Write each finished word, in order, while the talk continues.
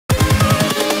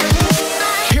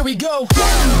go.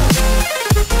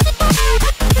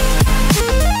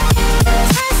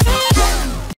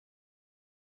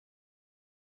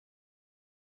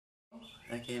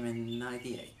 I came in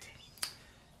 '98.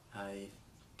 I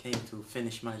came to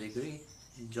finish my degree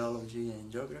in geology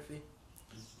and geography,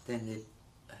 then did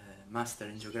Master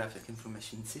in Geographic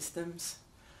Information Systems.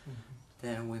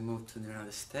 Then we moved to the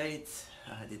United States.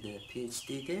 I did a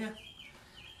PhD there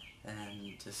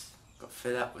and just got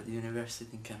fed up with the university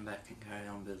and came back and carried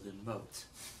on building boats.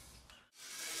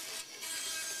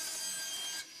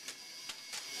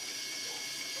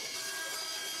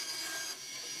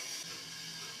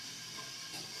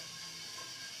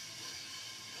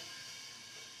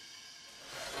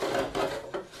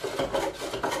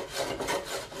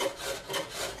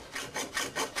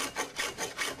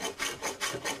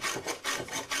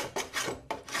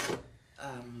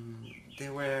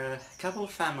 There were a couple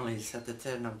of families at the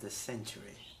turn of the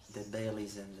century, the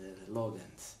Baileys and the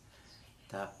Logans,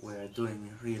 that were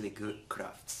doing really good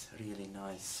crafts, really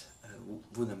nice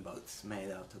wooden boats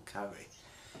made out of kauri.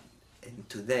 And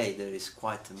today there is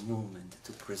quite a movement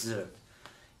to preserve,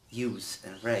 use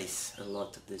and race a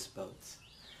lot of these boats.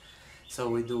 So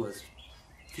we do a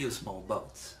few small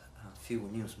boats, a few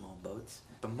new small boats,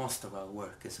 but most of our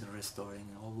work is in restoring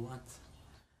old ones.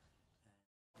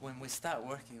 When we start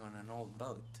working on an old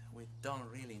boat, we don't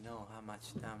really know how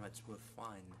much damage we'll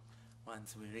find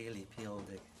once we really peel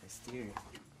the exterior.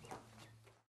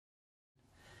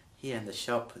 Here in the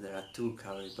shop there are two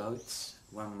kauri boats,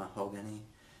 one mahogany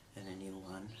and a new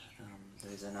one.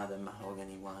 There is another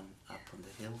mahogany one up on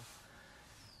the hill.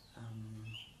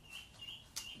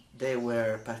 They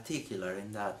were particular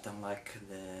in that, unlike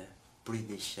the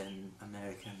British and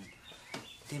American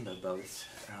timber boats,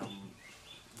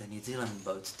 the New Zealand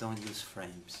boats don't use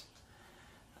frames.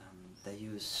 They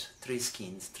use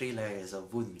three layers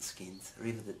of wooden skins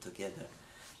riveted together,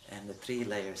 and the three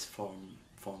layers form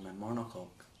a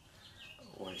monocoque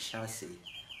or a chassis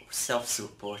or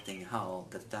self-supporting hull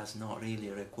that does not really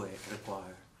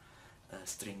require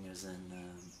stringers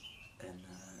and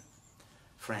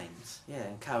frames. Yeah,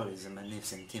 and kauri is a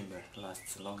magnificent timber, it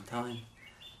lasts a long time,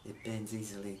 it bends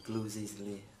easily, glues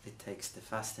easily, it takes the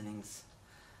fastenings.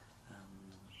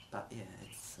 But yeah,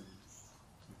 it's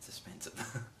expensive.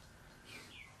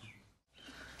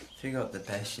 If you got the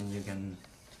passion, you can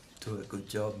do a good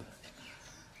job.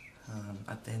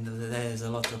 At the end of the day, there's a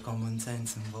lot of common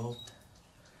sense involved.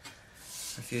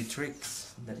 A few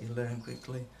tricks that you learn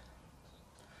quickly.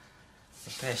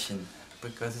 The passion,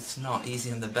 because it's not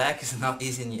easy on the back, it's not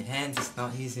easy in your hands, it's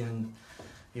not easy on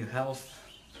your health.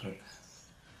 But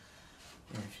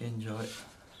yeah, if you enjoy it.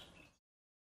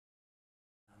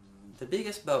 The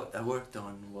biggest boat I worked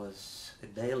on was a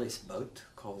Bailey's boat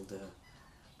called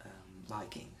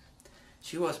Viking.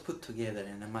 She was put together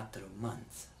in a matter of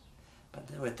months, but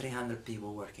there were 300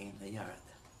 people working in the yard.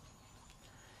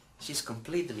 She's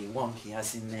completely wonky,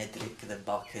 asymmetric, the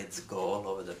bulkheads go all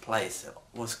over the place. It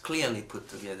was clearly put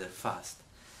together fast,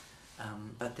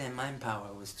 but then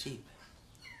manpower was cheap.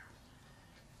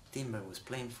 Timber was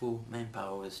plentiful,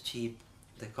 manpower was cheap,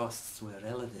 the costs were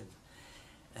relative.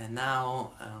 And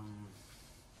now,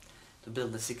 to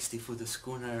build a 60-footer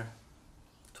schooner,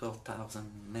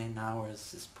 12,000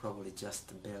 man-hours is probably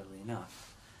just barely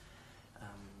enough.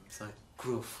 So a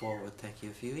crew of 4 would take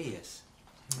you a few years,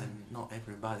 and not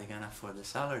everybody can afford the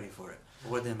salary for it,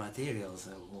 or the materials,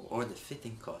 or the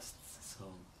fitting costs. So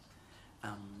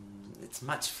it's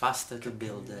much faster to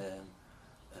build a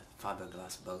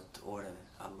fiberglass boat or an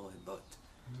alloy boat.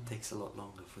 It takes a lot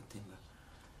longer for timber.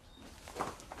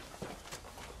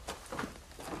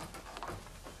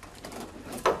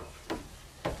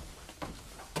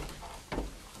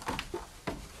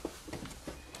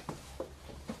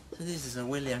 So this is a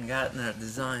William Gardner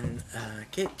design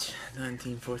kit,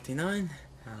 1949.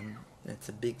 It's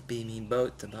a big beamy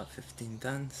boat, about 15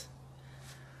 tons.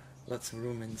 Lots of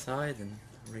room inside and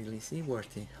really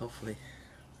seaworthy. Hopefully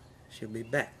she'll be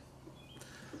back.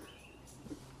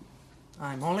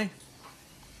 I'm Ollie.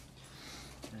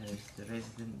 There's the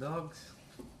resident dogs.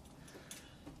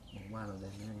 Well, one of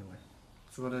them anyway.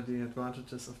 So what are the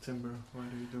advantages of timber? Why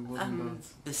do you do wooden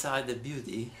boats? Beside the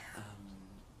beauty,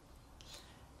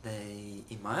 they,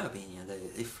 in my opinion,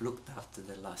 if looked after,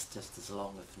 they last just as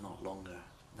long, if not longer,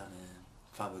 than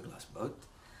a fiberglass boat.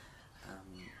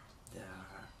 They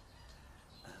are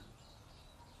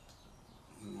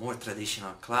more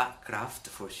traditional craft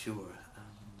for sure.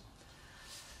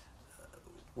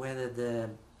 Whether there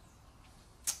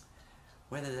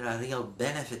are real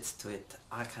benefits to it,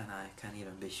 I can't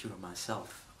even be sure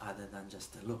myself, other than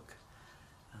just the look.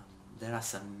 There are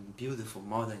some beautiful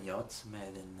modern yachts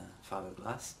made in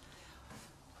fiberglass.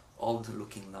 old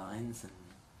looking lines and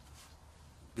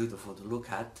beautiful to look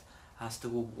at. As to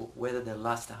whether they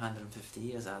last 150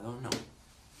 years, I don't know.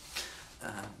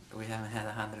 We haven't had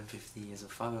 150 years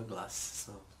of fiberglass,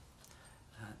 so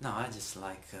no, I just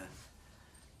like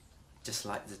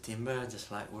the timber,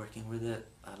 just like working with it.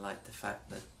 I like the fact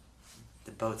that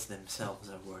the boats themselves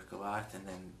are a work of art, and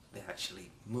then they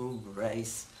actually move,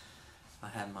 race. I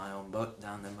have my own boat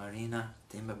down the marina,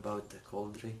 timber boat, the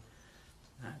Cauldry.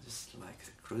 I just like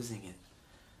cruising it.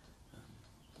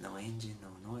 No engine,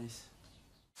 no noise.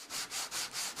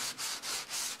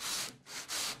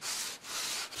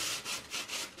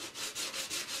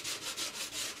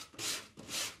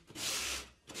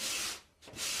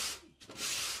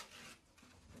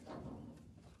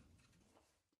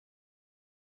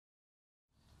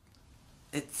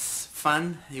 It's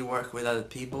fun, you work with other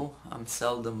people. I'm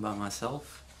seldom by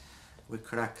myself. We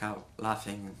crack out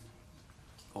laughing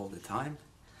all the time.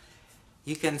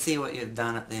 You can see what you've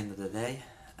done at the end of the day.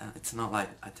 It's not like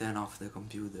I turn off the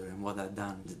computer and what I've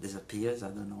done disappears, I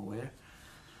don't know where.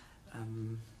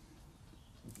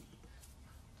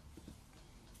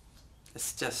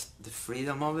 It's just the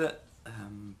freedom of it,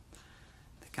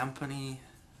 the company,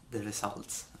 the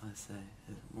results, I say.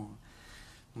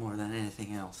 More than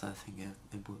anything else, I think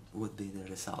it would be the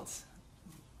results.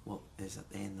 What is at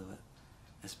the end of it.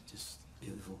 It's just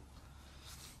beautiful.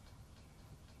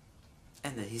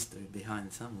 And the history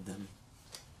behind some of them.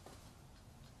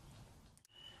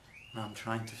 Now I'm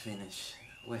trying to finish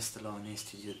Westalone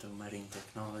Institute of Marine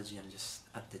Technology. I'm just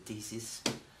at the thesis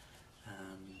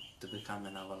to become a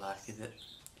naval architect.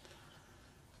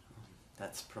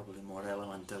 That's probably more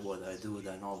relevant to what I do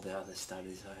than all the other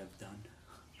studies I have done.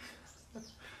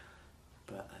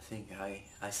 But I think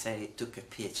I say it took a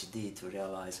PhD to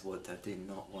realize what I did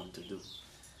not want to do.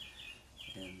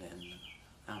 And then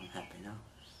I'm happy now.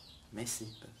 Messy,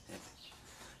 but happy.